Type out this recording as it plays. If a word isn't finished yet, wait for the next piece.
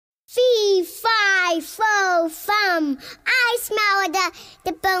fo, fum. I smell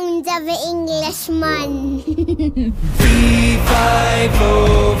the bones of an Englishman. Fee-fi-fo-fum,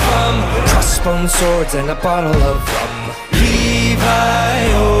 crossbone swords and a bottle of rum. Levi-o-hum,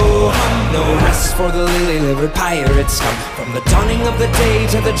 no rest for the lily-livered pirate scum. From the dawning of the day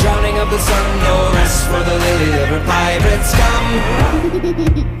to the drowning of the sun, no rest for the lily-livered pirate scum.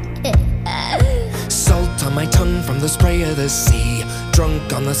 Salt on my tongue from the spray of the sea,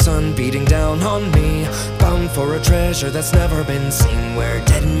 drunk on the sun beating down on me, bound for a treasure that's never been seen, where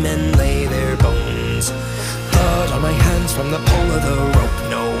dead men lay their bones. Blood on my hands from the pull of the rope,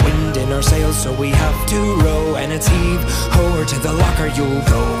 no wind in our sails so we have to row, and it's heave ho to the locker you'll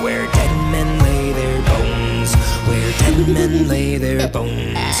go, where dead men lay their bones, where dead men lay their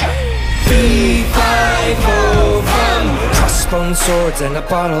bones. Fee-fi-fo-fum, crossbone swords and a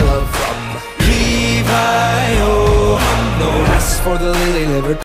bottle of rum. Levi-o-hum, no rest for the lily-livered